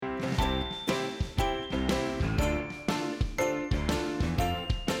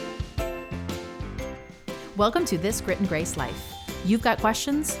Welcome to This Grit and Grace Life. You've got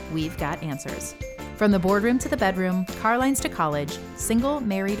questions, we've got answers. From the boardroom to the bedroom, car lines to college, single,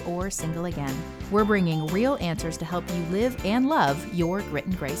 married, or single again, we're bringing real answers to help you live and love your grit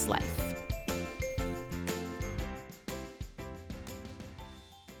and grace life.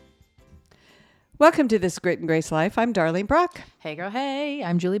 Welcome to This Grit and Grace Life. I'm Darlene Brock. Hey girl, hey,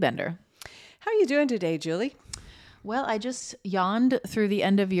 I'm Julie Bender. How are you doing today, Julie? Well, I just yawned through the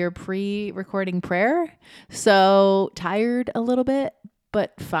end of your pre-recording prayer, so tired a little bit,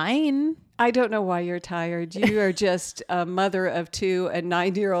 but fine. I don't know why you're tired. You are just a mother of two, a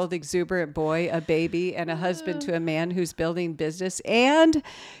 9-year-old exuberant boy, a baby, and a husband to a man who's building business. And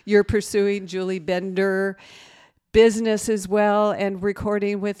you're pursuing Julie Bender business as well and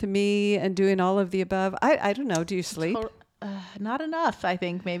recording with me and doing all of the above. I don't know. Do you sleep? Not enough, I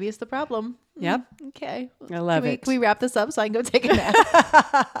think. Maybe it's the problem. Yep. Okay. I love it. Can we wrap this up so I can go take a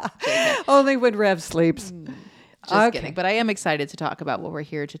nap? Only when Rev sleeps. Just kidding. But I am excited to talk about what we're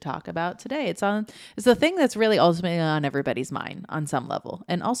here to talk about today. It's the thing that's really ultimately on everybody's mind on some level,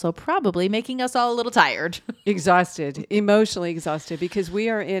 and also probably making us all a little tired. Exhausted, emotionally exhausted, because we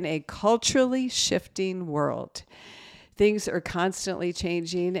are in a culturally shifting world. Things are constantly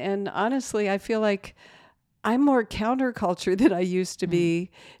changing. And honestly, I feel like I'm more counterculture than I used to be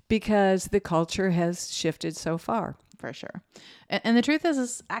because the culture has shifted so far. For sure. And the truth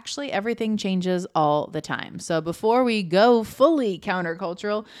is actually everything changes all the time. So before we go fully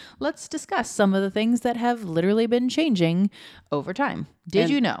countercultural, let's discuss some of the things that have literally been changing over time. Did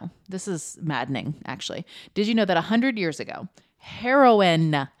you know, this is maddening actually, did you know that 100 years ago,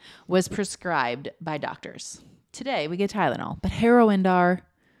 heroin was prescribed by doctors? Today we get Tylenol, but heroin,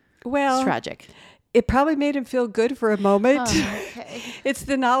 it's tragic. It probably made him feel good for a moment. Oh, okay. It's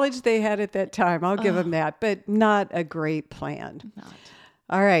the knowledge they had at that time. I'll give him that, but not a great plan. Not.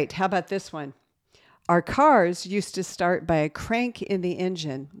 All right. How about this one? Our cars used to start by a crank in the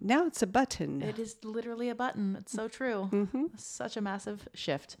engine. Now it's a button. It is literally a button. It's so true. Mm-hmm. Such a massive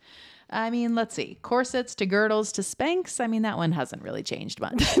shift. I mean, let's see. Corsets to girdles to Spanx. I mean, that one hasn't really changed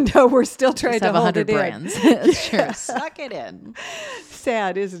much. No, we're still trying to hold it in. brands. Sure. Suck it in.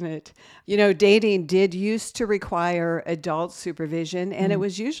 Sad, isn't it? You know, dating did used to require adult supervision, and it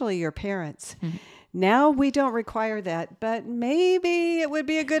was usually your parents. Now we don't require that, but maybe it would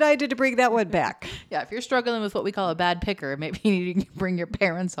be a good idea to bring that one back. Yeah, if you're struggling with what we call a bad picker, maybe you need to bring your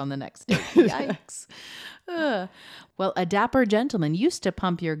parents on the next date. Yikes. Well, a dapper gentleman used to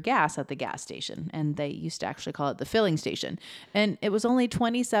pump your gas at the gas station, and they used to actually call it the filling station. And it was only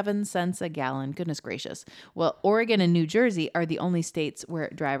 27 cents a gallon. Goodness gracious. Well, Oregon and New Jersey are the only states where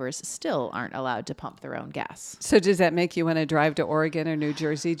drivers still aren't allowed to pump their own gas. So does that make you want to drive to Oregon or New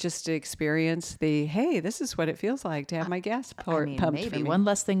Jersey just to experience hey, this is what it feels like to have my gas pumped for me? Maybe one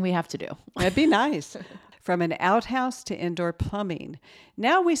less thing we have to do. That'd be nice. From an outhouse to indoor plumbing.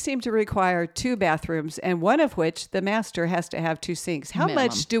 Now we seem to require 2 bathrooms, and one of which the master has to have 2 sinks. How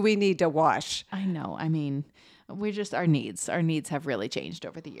much do we need to wash? I know. I mean, our needs have really changed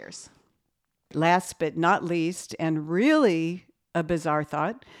over the years. Last but not least, and really a bizarre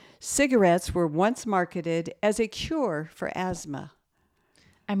thought, cigarettes were once marketed as a cure for asthma.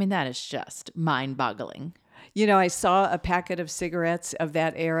 I mean, that is just mind-boggling. You know, I saw a packet of cigarettes of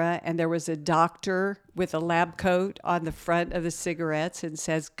that era, and there was a doctor with a lab coat on the front of the cigarettes and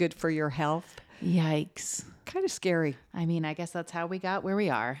says, good for your health. Yikes. Kind of scary. I mean, I guess that's how we got where we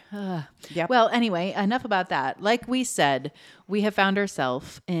are. Yep. Well, anyway, enough about that. Like we said, we have found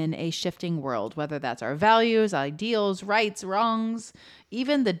ourselves in a shifting world, whether that's our values, ideals, rights, wrongs,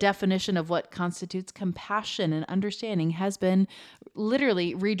 even the definition of what constitutes compassion and understanding has been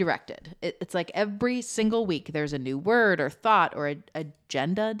literally redirected. It's like every single week there's a new word or thought or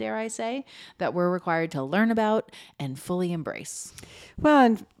agenda, dare I say, that we're required to learn about and fully embrace. Well,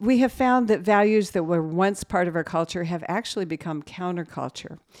 and we have found that values that were once part of our culture have actually become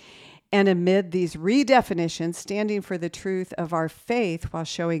counterculture. And amid these redefinitions, standing for the truth of our faith while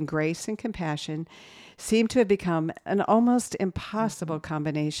showing grace and compassion seem to have become an almost impossible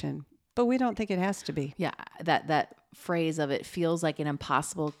combination. But we don't think it has to be. Yeah, that phrase of it feels like an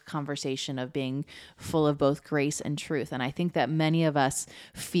impossible conversation of being full of both grace and truth. And I think that many of us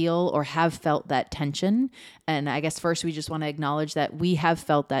feel or have felt that tension. And I guess first we just want to acknowledge that we have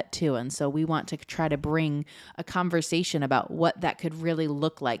felt that too. And so we want to try to bring a conversation about what that could really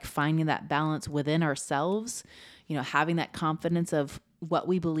look like, finding that balance within ourselves, having that confidence of what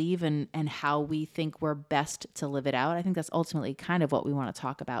we believe and how we think we're best to live it out. I think that's ultimately kind of what we want to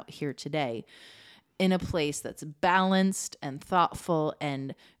talk about here today. in a place that's balanced and thoughtful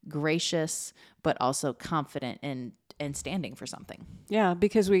and gracious, but also confident and standing for something. Yeah,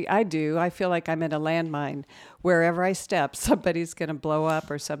 because I feel like I'm in a landmine. Wherever I step, somebody's going to blow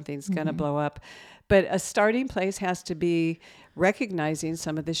up or something's going to blow up. But a starting place has to be recognizing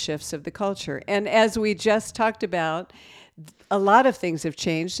some of the shifts of the culture. And as we just talked about, a lot of things have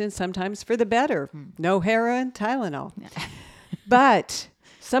changed, and sometimes for the better. No heroin, Tylenol. But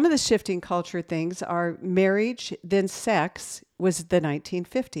some of the shifting culture things are marriage, then sex was the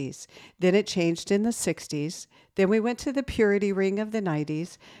 1950s. Then it changed in the 60s. Then we went to the purity ring of the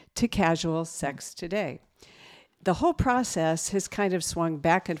 90s to casual sex today. The whole process has kind of swung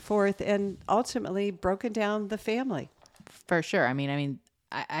back and forth and ultimately broken down the family. For sure.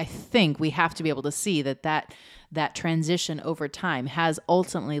 I think we have to be able to see that transition over time has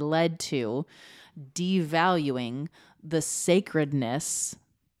ultimately led to devaluing the sacredness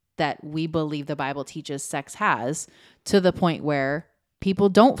that we believe the Bible teaches sex has, to the point where people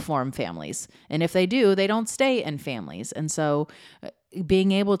don't form families. And if they do, they don't stay in families. And so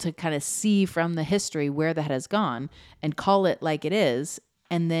being able to kind of see from the history where that has gone and call it like it is,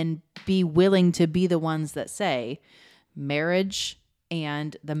 and then be willing to be the ones that say marriage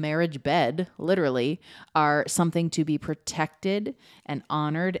and the marriage bed, literally, are something to be protected and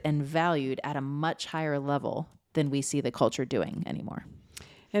honored and valued at a much higher level than we see the culture doing anymore.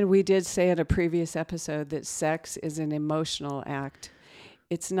 And we did say in a previous episode that sex is an emotional act.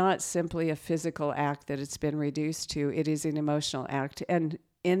 It's not simply a physical act that it's been reduced to. It is an emotional act. And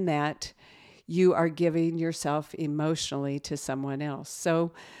in that, you are giving yourself emotionally to someone else.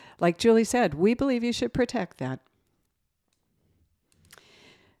 So, like Julie said, we believe you should protect that.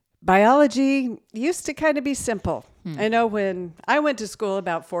 Biology used to kind of be simple. I know when I went to school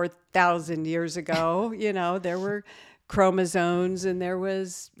about 4,000 years ago, there were chromosomes and there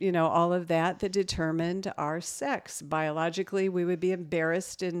was, all of that determined our sex. Biologically, we would be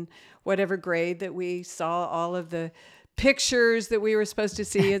embarrassed in whatever grade that we saw all of the pictures that we were supposed to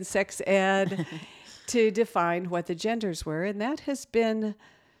see in sex ed to define what the genders were. And that has been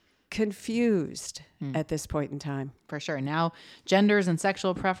confused at this point in time. For sure. Now, genders and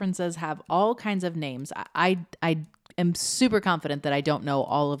sexual preferences have all kinds of names. I am super confident that I don't know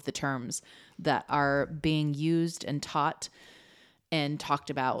all of the terms that are being used and taught and talked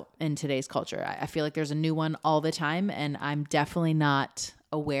about in today's culture. I feel like there's a new one all the time, and I'm definitely not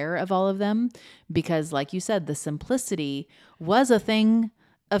aware of all of them because, like you said, the simplicity was a thing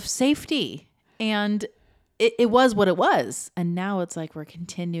of safety, and it was what it was. And now it's like we're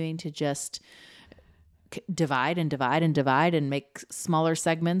continuing to just divide and divide and divide and make smaller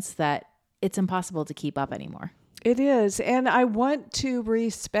segments that it's impossible to keep up anymore. It is. And I want to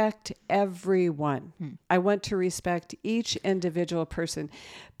respect everyone. I want to respect each individual person.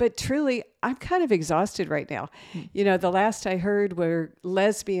 But truly, I'm kind of exhausted right now. The last I heard were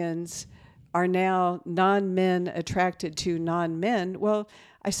lesbians are now non-men attracted to non-men. Well,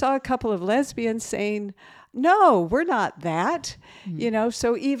 I saw a couple of lesbians saying, no, we're not that.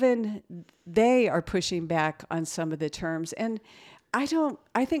 So even they are pushing back on some of the terms. And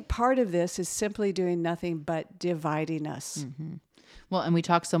I think part of this is simply doing nothing but dividing us. Mm-hmm. Well, and we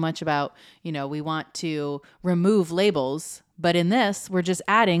talk so much about, we want to remove labels, but in this, we're just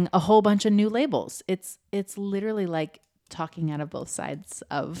adding a whole bunch of new labels. It's literally like talking out of both sides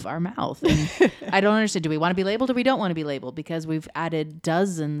of our mouth. And I don't understand. Do we want to be labeled or we don't want to be labeled? Because we've added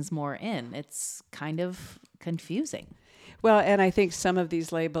dozens more in. It's kind of confusing. Well, and I think some of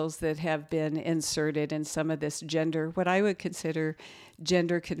these labels that have been inserted in some of this gender, what I would consider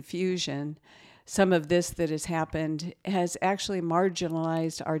gender confusion, some of this that has happened has actually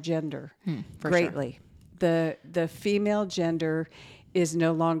marginalized our gender greatly. Sure. The female gender is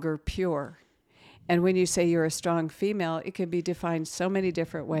no longer pure. And when you say you're a strong female, it can be defined so many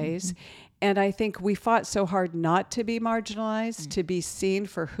different ways. And I think we fought so hard not to be marginalized, to be seen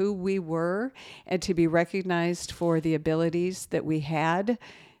for who we were, and to be recognized for the abilities that we had.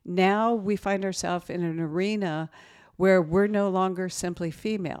 Now we find ourselves in an arena where we're no longer simply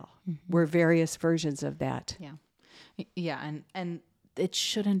female. We're various versions of that. Yeah. Yeah. And it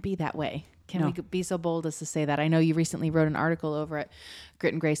shouldn't be that way. Can we be so bold as to say that? I know you recently wrote an article over at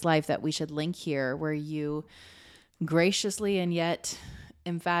Grit and Grace Life that we should link here, where you graciously and yet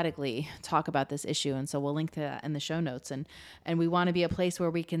emphatically talk about this issue. And so we'll link to that in the show notes. And we want to be a place where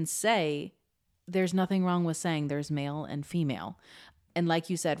we can say there's nothing wrong with saying there's male and female. And like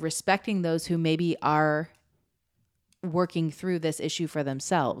you said, respecting those who maybe are working through this issue for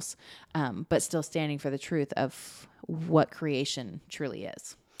themselves, but still standing for the truth of what creation truly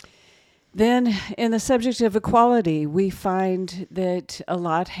is. Then in the subject of equality, we find that a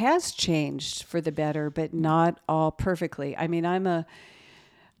lot has changed for the better, but not all perfectly. I mean, I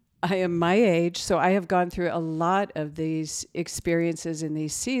am my age, so I have gone through a lot of these experiences in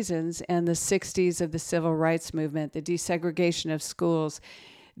these seasons, and the 60s of the civil rights movement, the desegregation of schools,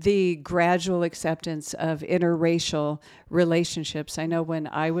 the gradual acceptance of interracial relationships. I know when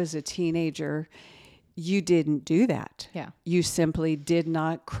I was a teenager, you didn't do that. Yeah. You simply did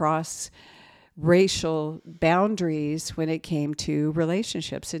not cross racial boundaries when it came to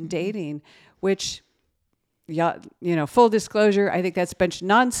relationships and dating, which, yeah, full disclosure, I think that's a bunch of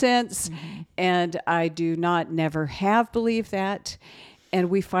nonsense. And I do not never have believed that. And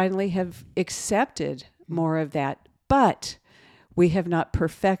we finally have accepted more of that. But we have not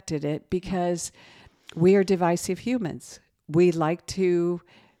perfected it because we are divisive humans. We like to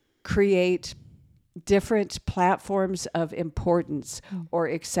create different platforms of importance or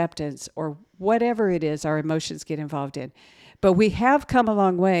acceptance or whatever it is our emotions get involved in. But we have come a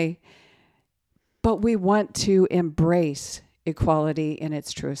long way, but we want to embrace equality in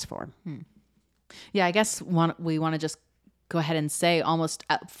its truest form. Yeah, I guess we want to just go ahead and say almost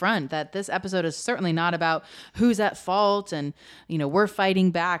up front that this episode is certainly not about who's at fault and, we're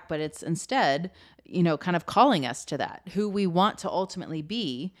fighting back, but it's instead, kind of calling us to that, who we want to ultimately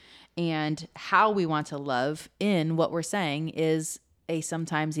be and how we want to love in what we're saying is a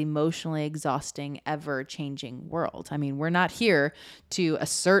sometimes emotionally exhausting, ever-changing world. I mean, we're not here to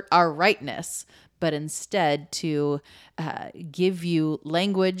assert our rightness, but instead to give you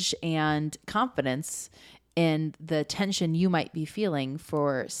language and confidence in the tension you might be feeling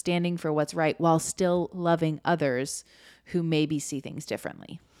for standing for what's right while still loving others who maybe see things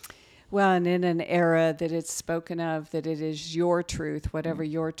differently. Well, and in an era that it's spoken of that it is your truth, whatever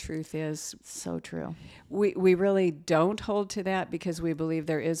your truth is. So true. We really don't hold to that because we believe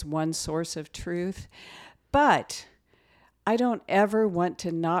there is one source of truth. But I don't ever want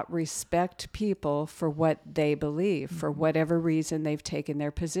to not respect people for what they believe, for whatever reason they've taken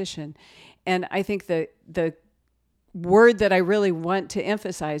their position. And I think the word that I really want to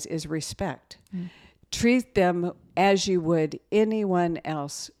emphasize is respect. Treat them as you would anyone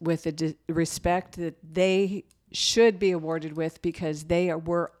else with the respect that they should be awarded with because they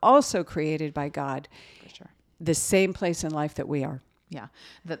were also created by God. For sure. The same place in life that we are. Yeah.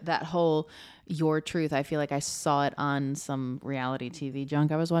 That whole your truth, I feel like I saw it on some reality TV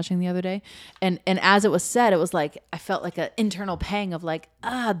junk I was watching the other day. And as it was said, it was like, I felt like an internal pang of like,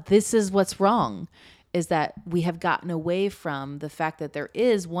 this is what's wrong, is that we have gotten away from the fact that there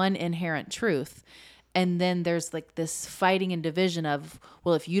is one inherent truth. And then there's like this fighting and division of,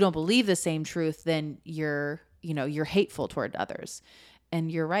 well, if you don't believe the same truth, then you're hateful toward others.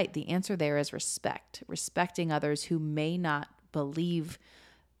 And you're right. The answer there is respect, respecting others who may not believe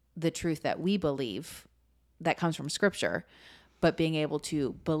the truth that we believe that comes from Scripture, but being able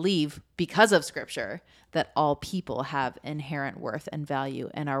to believe because of Scripture that all people have inherent worth and value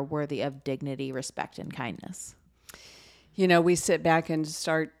and are worthy of dignity, respect, and kindness. We sit back and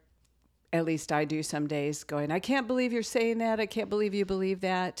start, at least I do some days, going, I can't believe you're saying that. I can't believe you believe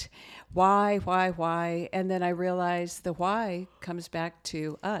that. Why? And then I realize the why comes back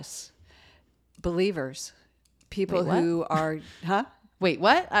to us, believers, people who are, Wait,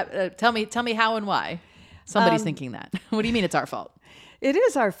 what? Tell me how and why. Somebody's thinking that. What do you mean it's our fault? It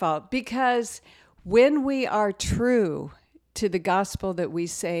is our fault because when we are true to the gospel that we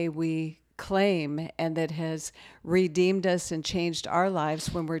say we claim and that has redeemed us and changed our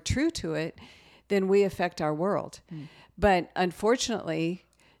lives, when we're true to it, then we affect our world. But unfortunately,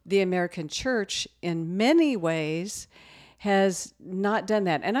 the American church in many ways has not done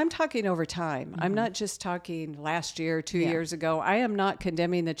that. And I'm talking over time. I'm not just talking last year, 2 years ago. I am not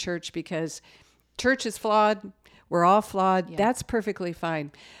condemning the church because church is flawed. We're all flawed. Yeah. That's perfectly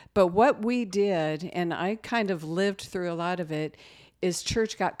fine. But what we did, and I kind of lived through a lot of it, is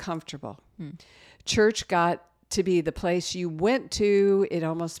church got comfortable. Church got to be the place you went to. It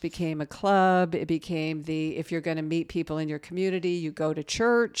almost became a club. It became if you're going to meet people in your community, you go to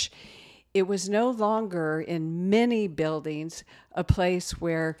church. It was no longer in many buildings a place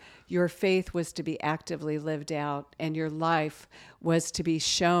where your faith was to be actively lived out and your life was to be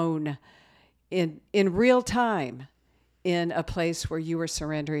shown in real time in a place where you were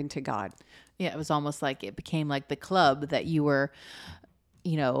surrendering to God. Yeah, it was almost like it became like the club that you were,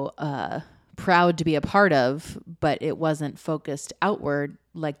 proud to be a part of, but it wasn't focused outward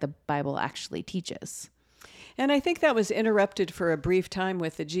like the Bible actually teaches. And I think that was interrupted for a brief time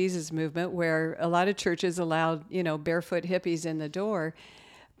with the Jesus movement, where a lot of churches allowed, barefoot hippies in the door.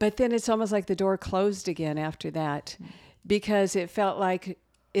 But then it's almost like the door closed again after that, because it felt like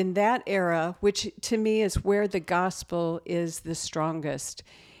in that era, which to me is where the gospel is the strongest,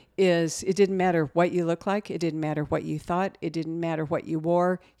 is it didn't matter what you looked like, it didn't matter what you thought, it didn't matter what you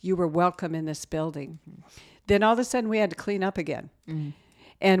wore, you were welcome in this building. Then all of a sudden we had to clean up again.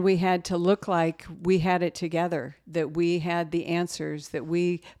 And we had to look like we had it together, that we had the answers, that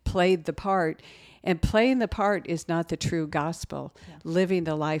we played the part. And playing the part is not the true gospel. Yeah. Living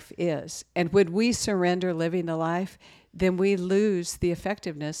the life is. And when we surrender living the life, then we lose the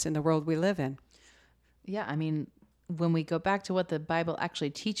effectiveness in the world we live in. Yeah, I mean, when we go back to what the Bible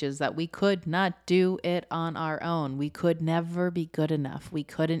actually teaches, that we could not do it on our own. We could never be good enough. We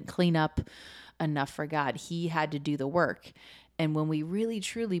couldn't clean up enough for God. He had to do the work. And when we really,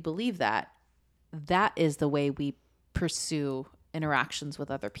 truly believe that, that is the way we pursue interactions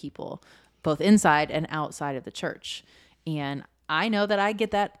with other people, both inside and outside of the church. And I know that I get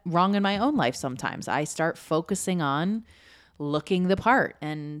that wrong in my own life sometimes. I start focusing on looking the part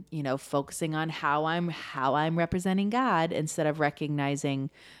and, focusing on how I'm representing God instead of recognizing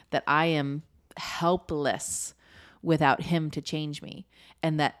that I am helpless without him to change me.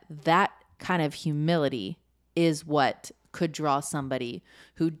 And that kind of humility is what could draw somebody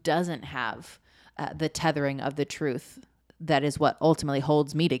who doesn't have the tethering of the truth that is what ultimately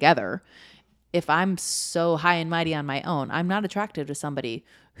holds me together. If I'm so high and mighty on my own, I'm not attracted to somebody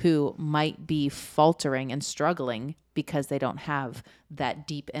who might be faltering and struggling because they don't have that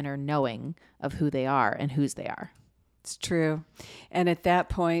deep inner knowing of who they are and whose they are. It's true. And at that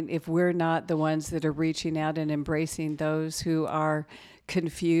point, if we're not the ones that are reaching out and embracing those who are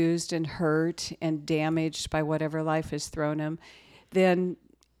confused and hurt and damaged by whatever life has thrown them, then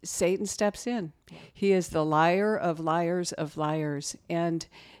Satan steps in. He is the liar of liars of liars. And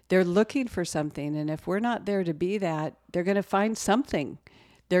they're looking for something. And if we're not there to be that, they're going to find something.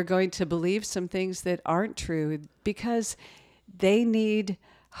 They're going to believe some things that aren't true because they need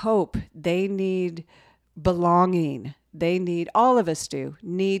hope. They need belonging. They need, all of us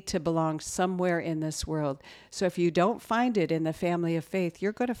need to belong somewhere in this world. So if you don't find it in the family of faith,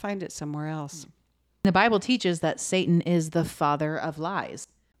 you're going to find it somewhere else. The Bible teaches that Satan is the father of lies.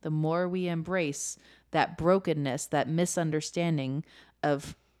 The more we embrace that brokenness, that misunderstanding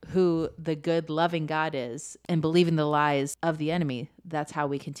of who the good, loving God is and believing the lies of the enemy, that's how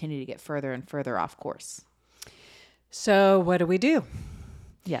we continue to get further and further off course. So what do we do?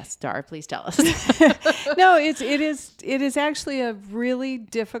 Yes, Dar, please tell us. No, it is actually a really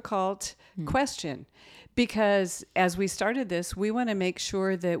difficult question, because as we started this, we want to make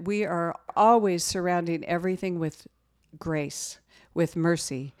sure that we are always surrounding everything with grace, with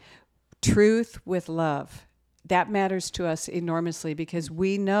mercy, truth with love. That matters to us enormously because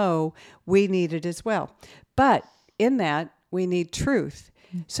we know we need it as well. But in that, we need truth.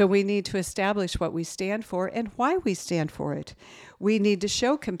 So we need to establish what we stand for and why we stand for it. We need to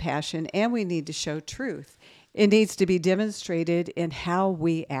show compassion and we need to show truth. It needs to be demonstrated in how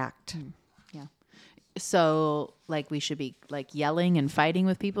we act. Yeah. So we should be yelling and fighting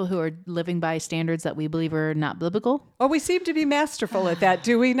with people who are living by standards that we believe are not biblical? Well, we seem to be masterful at that,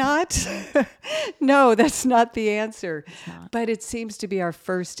 do we not? No, that's not the answer. But it seems to be our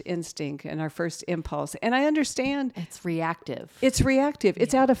first instinct and our first impulse. And I understand. It's reactive. It's reactive.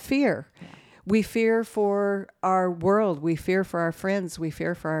 It's out of fear. Yeah. We fear for our world. We fear for our friends. We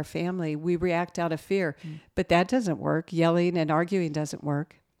fear for our family. We react out of fear. But that doesn't work. Yelling and arguing doesn't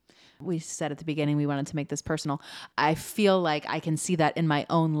work. We said at the beginning we wanted to make this personal. I feel like I can see that in my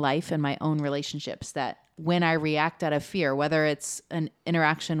own life and my own relationships, that when I react out of fear, whether it's an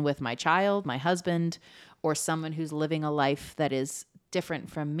interaction with my child, my husband, or someone who's living a life that is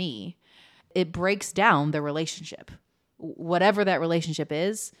different from me, it breaks down the relationship. Whatever that relationship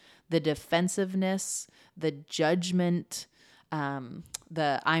is, the defensiveness, the judgment,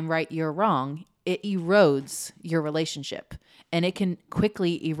 the I'm right, you're wrong, it erodes your relationship. And it can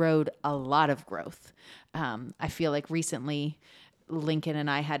quickly erode a lot of growth. I feel like recently Lincoln and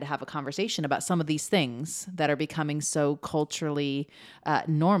I had to have a conversation about some of these things that are becoming so culturally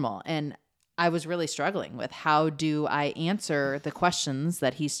normal. And I was really struggling with how do I answer the questions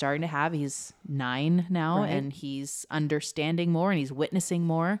that he's starting to have. He's 9 now, right, and he's understanding more and he's witnessing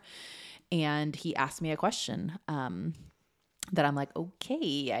more. And he asked me a question that I'm like,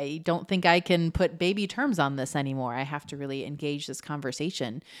 okay, I don't think I can put baby terms on this anymore. I have to really engage this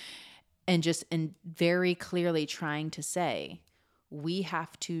conversation and very clearly trying to say, we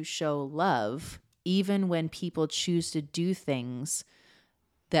have to show love even when people choose to do things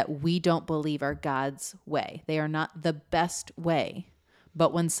that we don't believe are God's way. They are not the best way.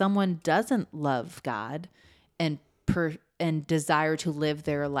 But when someone doesn't love God and desire to live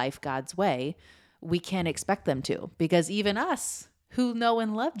their life God's way, we can't expect them to, because even us who know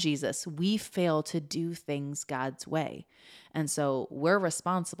and love Jesus, we fail to do things God's way. And so we're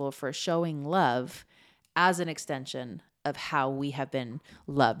responsible for showing love as an extension of how we have been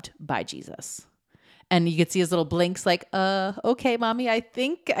loved by Jesus. And you could see his little blinks like, okay, mommy, I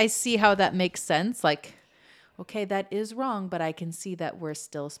think I see how that makes sense. Like, okay, that is wrong, but I can see that we're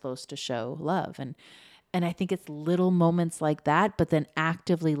still supposed to show love. And I think it's little moments like that, but then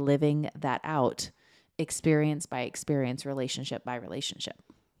actively living that out, experience by experience, relationship by relationship.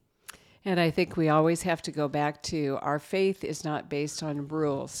 And I think we always have to go back to our faith is not based on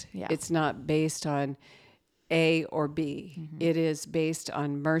rules. Yeah. It's not based on A or B. Mm-hmm. It is based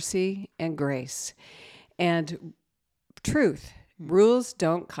on mercy and grace and truth. Mm-hmm. Rules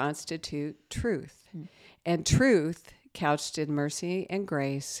don't constitute truth. Mm-hmm. And truth, couched in mercy and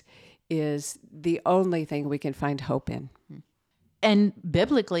grace, is the only thing we can find hope in. And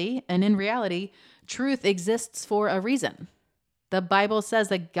biblically and in reality, truth exists for a reason. The Bible says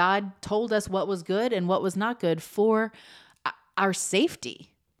that God told us what was good and what was not good for our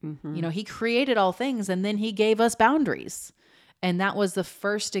safety. Mm-hmm. You know, he created all things and then he gave us boundaries. And that was the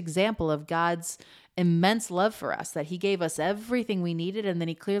first example of God's immense love for us, that he gave us everything we needed. And then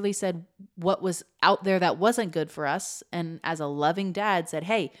he clearly said what was out there that wasn't good for us. And as a loving dad said,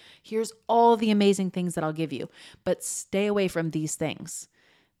 hey, here's all the amazing things that I'll give you, but stay away from these things.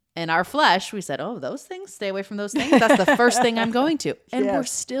 In our flesh, we said, oh, those things, stay away from those things. That's the first thing I'm going to. And yes. We're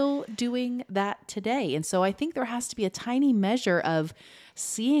still doing that today. And so I think there has to be a tiny measure of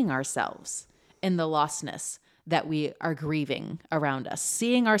seeing ourselves in the lostness that we are grieving around us,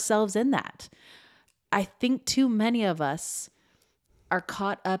 seeing ourselves in that. I think too many of us are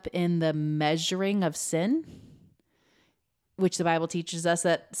caught up in the measuring of sin, which the Bible teaches us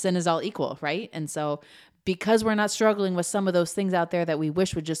that sin is all equal, right? And so because we're not struggling with some of those things out there that we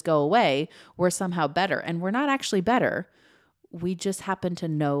wish would just go away, we're somehow better. And we're not actually better. We just happen to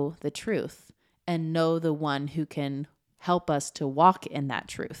know the truth and know the one who can help us to walk in that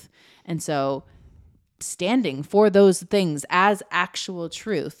truth. And so standing for those things as actual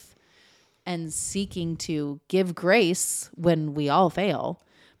truth and seeking to give grace when we all fail,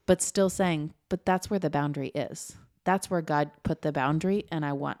 but still saying, but that's where the boundary is. That's where God put the boundary, and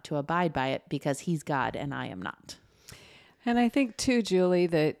I want to abide by it because he's God and I am not. And I think too, Julie,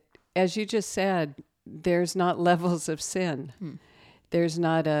 that as you just said, there's not levels of sin. There's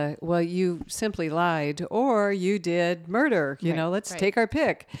not a, well, you simply lied or you did murder. You know, let's take our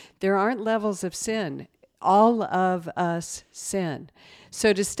pick. There aren't levels of sin. All of us sin.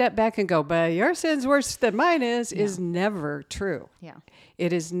 So to step back and go, but your sin's worse than mine is never true. Yeah.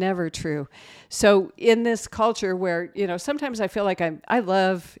 It is never true. So in this culture where, you know, sometimes I feel like I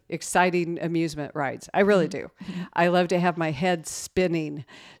love exciting amusement rides. I really do. I love to have my head spinning.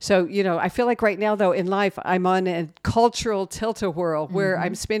 So, you know, I feel like right now though in life, I'm on a cultural tilt-a-whirl where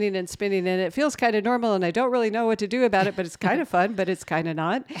I'm spinning and spinning and it feels kind of normal and I don't really know what to do about it, but it's kind of fun, but it's kind of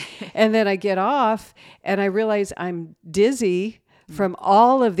not. And then I get off and I realize I'm dizzy from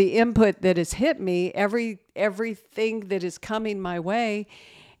all of the input that has hit me, everything that is coming my way,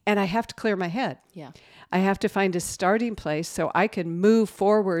 and I have to clear my head. Yeah. I have to find a starting place so I can move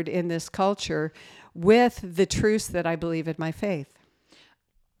forward in this culture with the truths that I believe in my faith.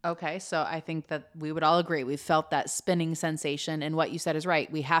 Okay, so I think that we would all agree. We've felt that spinning sensation, and what you said is right.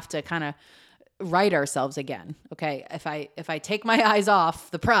 We have to kind of right ourselves again. Okay, if I take my eyes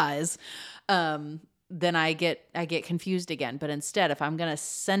off the prize, then I get confused again. But instead, if I'm going to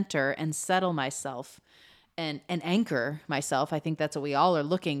center and settle myself and anchor myself, I think that's what we all are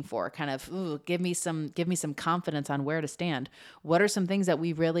looking for. Kind of, give me some confidence on where to stand. What are some things that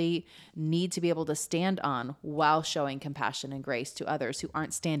we really need to be able to stand on while showing compassion and grace to others who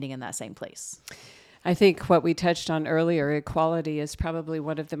aren't standing in that same place? I think what we touched on earlier, equality, is probably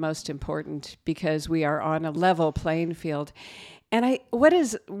one of the most important because we are on a level playing field. And what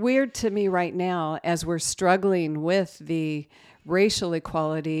is weird to me right now as we're struggling with the racial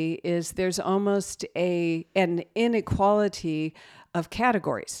equality is there's almost an inequality of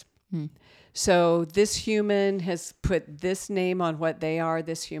categories. So this human has put this name on what they are.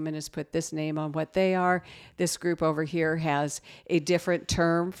 This human has put this name on what they are. This group over here has a different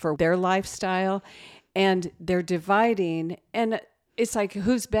term for their lifestyle. And they're dividing. And it's like,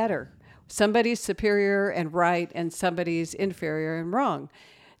 who's better? Somebody's superior and right, and somebody's inferior and wrong.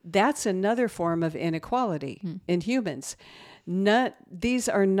 That's another form of inequality in humans. These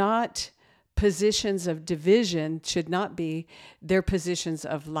are not positions of division, should not be. They're positions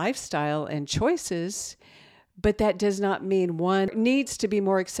of lifestyle and choices, but that does not mean one needs to be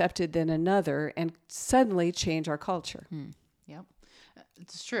more accepted than another and suddenly change our culture. Yep.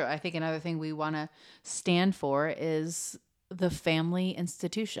 It's true. I think another thing we want to stand for is the family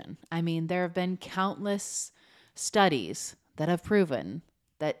institution. I mean, there have been countless studies that have proven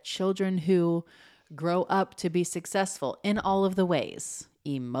that children who grow up to be successful in all of the ways,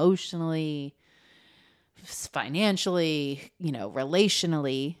 emotionally, financially,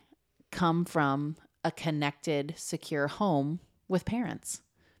 relationally, come from a connected, secure home with parents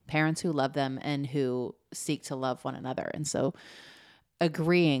who love them and who seek to love one another. And so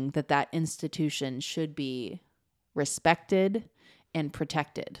agreeing that that institution should be respected and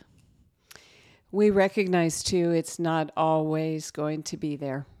protected. We recognize too, it's not always going to be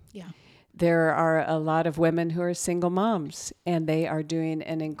there. Yeah. There are a lot of women who are single moms, and they are doing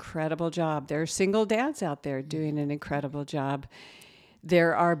an incredible job. There are single dads out there doing an incredible job.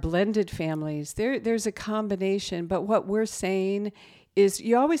 There are blended families. There's a combination. But what we're saying is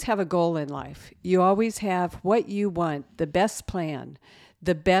you always have a goal in life. You always have what you want, the best plan,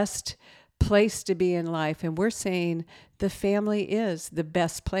 the best place to be in life. And we're saying the family is the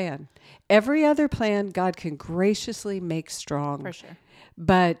best plan. Every other plan God can graciously make strong. For sure.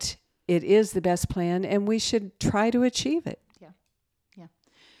 But it is the best plan, and we should try to achieve it. Yeah.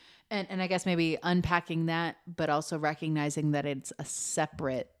 And I guess maybe unpacking that, but also recognizing that it's a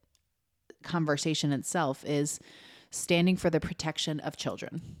separate conversation itself, is standing for the protection of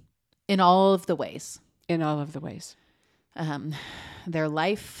children in all of the ways. In all of the ways. Their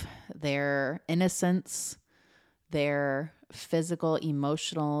life, their innocence, their physical,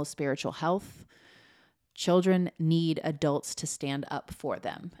 emotional, spiritual health. Children need adults to stand up for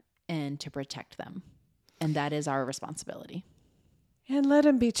them and to protect them. And that is our responsibility. And let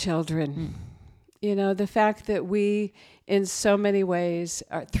them be children. The fact that we, in so many ways,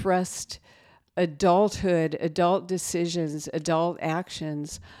 thrust adulthood, adult decisions, adult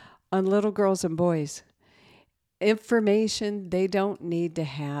actions on little girls and boys. Information they don't need to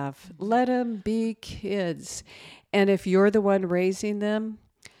have. Let them be kids. And if you're the one raising them,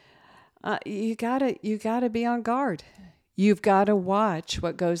 you gotta be on guard. You've got to watch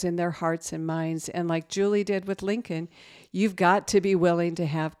what goes in their hearts and minds. And like Julie did with Lincoln, you've got to be willing to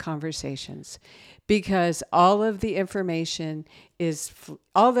have conversations, because all of the information is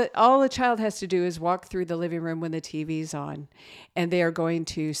all the child has to do is walk through the living room when the TV's on, and they are going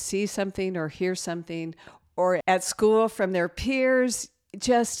to see something or hear something, or at school from their peers,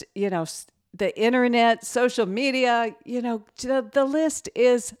 just, the internet, social media, the list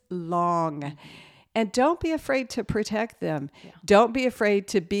is long. And don't be afraid to protect them. Yeah. Don't be afraid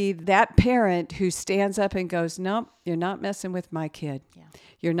to be that parent who stands up and goes, nope, you're not messing with my kid. Yeah.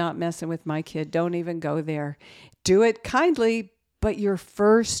 You're not messing with my kid. Don't even go there. Do it kindly, but your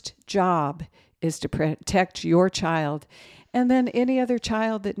first job is to protect your child, and then any other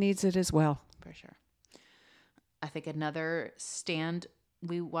child that needs it as well. For sure. I think another stand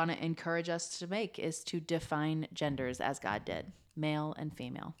we want to encourage us to make is to define genders as God did, male and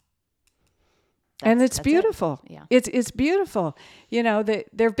female. And it's beautiful. Yeah. It's beautiful. There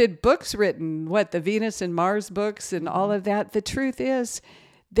have been books written, the Venus and Mars books and all of that. The truth is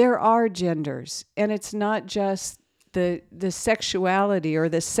there are genders, and it's not just the sexuality or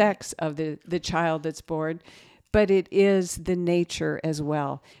the sex of the child that's born, but it is the nature as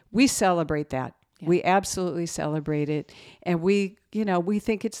well. We celebrate that. Yeah. We absolutely celebrate it. And we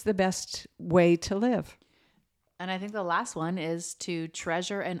think it's the best way to live. And I think the last one is to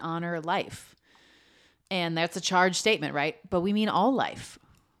treasure and honor life. And that's a charged statement, right? But we mean all life,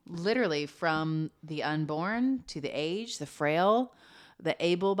 literally, from the unborn to the aged, the frail, the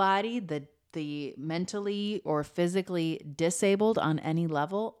able-bodied, the mentally or physically disabled on any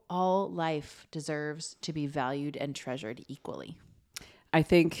level. All life deserves to be valued and treasured equally. I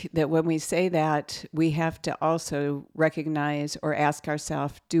think that when we say that, we have to also recognize or ask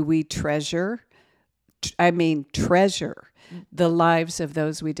ourselves, do we treasure the lives of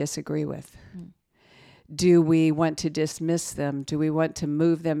those we disagree with? Do we want to dismiss them? Do we want to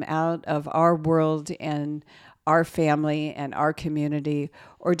move them out of our world and our family and our community?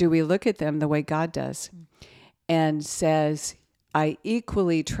 Or do we look at them the way God does and says, I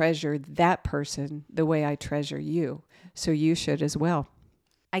equally treasure that person the way I treasure you, so you should as well.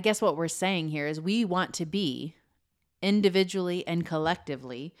 I guess what we're saying here is we want to be individually and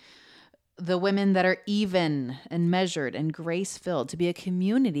collectively the women that are even and measured and grace-filled, to be a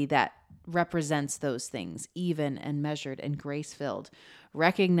community that represents those things, even and measured and grace-filled,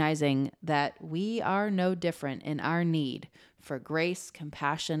 recognizing that we are no different in our need for grace,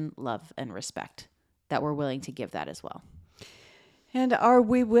 compassion, love, and respect, that we're willing to give that as well. And are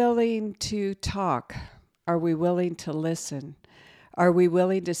we willing to talk? Are we willing to listen? Are we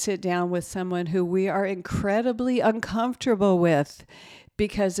willing to sit down with someone who we are incredibly uncomfortable with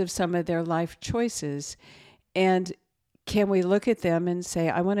because of some of their life choices, and can we look at them and say,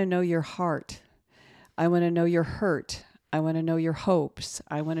 I want to know your heart. I want to know your hurt. I want to know your hopes.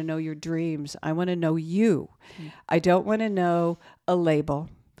 I want to know your dreams. I want to know you. I don't want to know a label.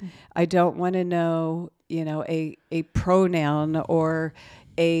 I don't want to know, a pronoun or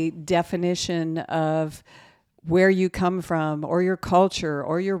a definition of where you come from or your culture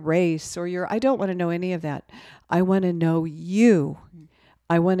or your race I don't want to know any of that. I want to know you.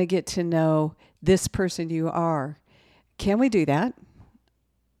 I want to get to know this person you are. Can we do that?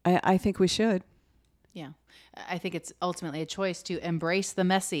 I think we should. Yeah. I think it's ultimately a choice to embrace the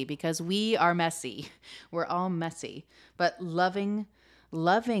messy, because we are messy. We're all messy, but loving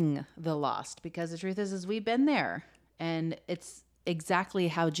the lost, because the truth is we've been there, and it's exactly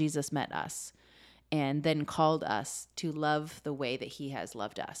how Jesus met us and then called us to love the way that he has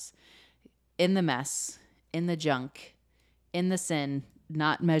loved us, in the mess, in the junk, in the sin,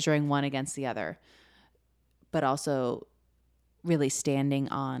 not measuring one against the other, but also really standing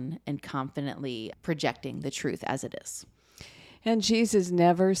on and confidently projecting the truth as it is. And Jesus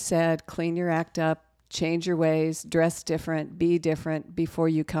never said, clean your act up, change your ways, dress different, be different before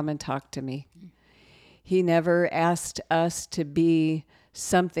you come and talk to me. He never asked us to be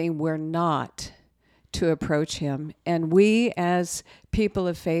something we're not to approach him. And we as people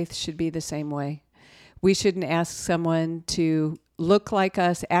of faith should be the same way. We shouldn't ask someone to look like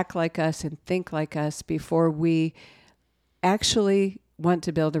us, act like us, and think like us before we actually want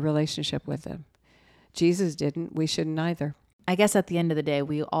to build a relationship with them. Jesus didn't. We shouldn't either. I guess at the end of the day,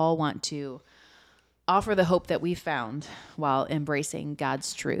 we all want to offer the hope that we found while embracing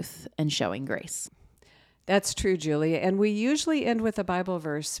God's truth and showing grace. That's true, Julie. And we usually end with a Bible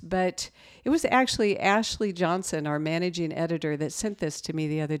verse, but it was actually Ashley Johnson, our managing editor, that sent this to me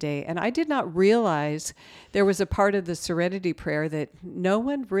the other day. And I did not realize there was a part of the Serenity Prayer that no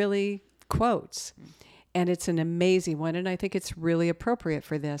one really quotes. And it's an amazing one, and I think it's really appropriate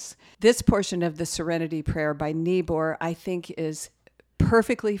for this. This portion of the Serenity Prayer by Niebuhr, I think, is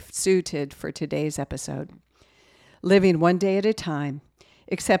perfectly suited for today's episode. Living one day at a time,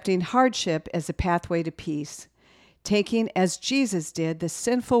 accepting hardship as a pathway to peace, taking, as Jesus did, the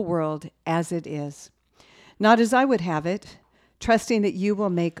sinful world as it is. Not as I would have it, trusting that you will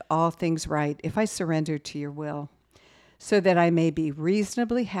make all things right if I surrender to your will, so that I may be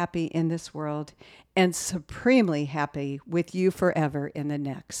reasonably happy in this world and supremely happy with you forever in the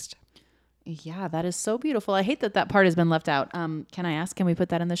next. Yeah, that is so beautiful. I hate that part has been left out. Can we put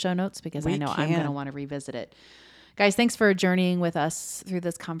that in the show notes? Because I know I'm going to want to revisit it. Guys, thanks for journeying with us through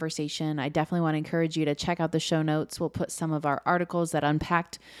this conversation. I definitely want to encourage you to check out the show notes. We'll put some of our articles that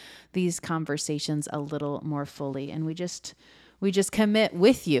unpacked these conversations a little more fully. And we just commit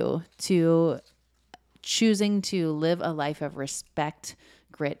with you to choosing to live a life of respect,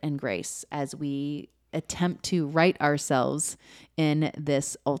 grit, and grace as we attempt to right ourselves in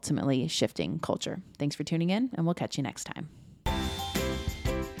this ultimately shifting culture. Thanks for tuning in, and we'll catch you next time.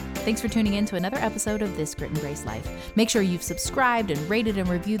 Thanks for tuning in to another episode of This Grit and Grace Life. Make sure you've subscribed and rated and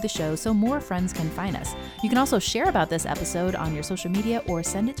reviewed the show so more friends can find us. You can also share about this episode on your social media or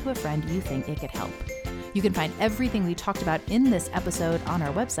send it to a friend you think it could help. You can find everything we talked about in this episode on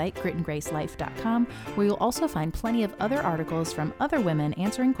our website, gritandgracelife.com, where you'll also find plenty of other articles from other women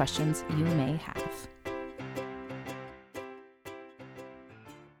answering questions you may have.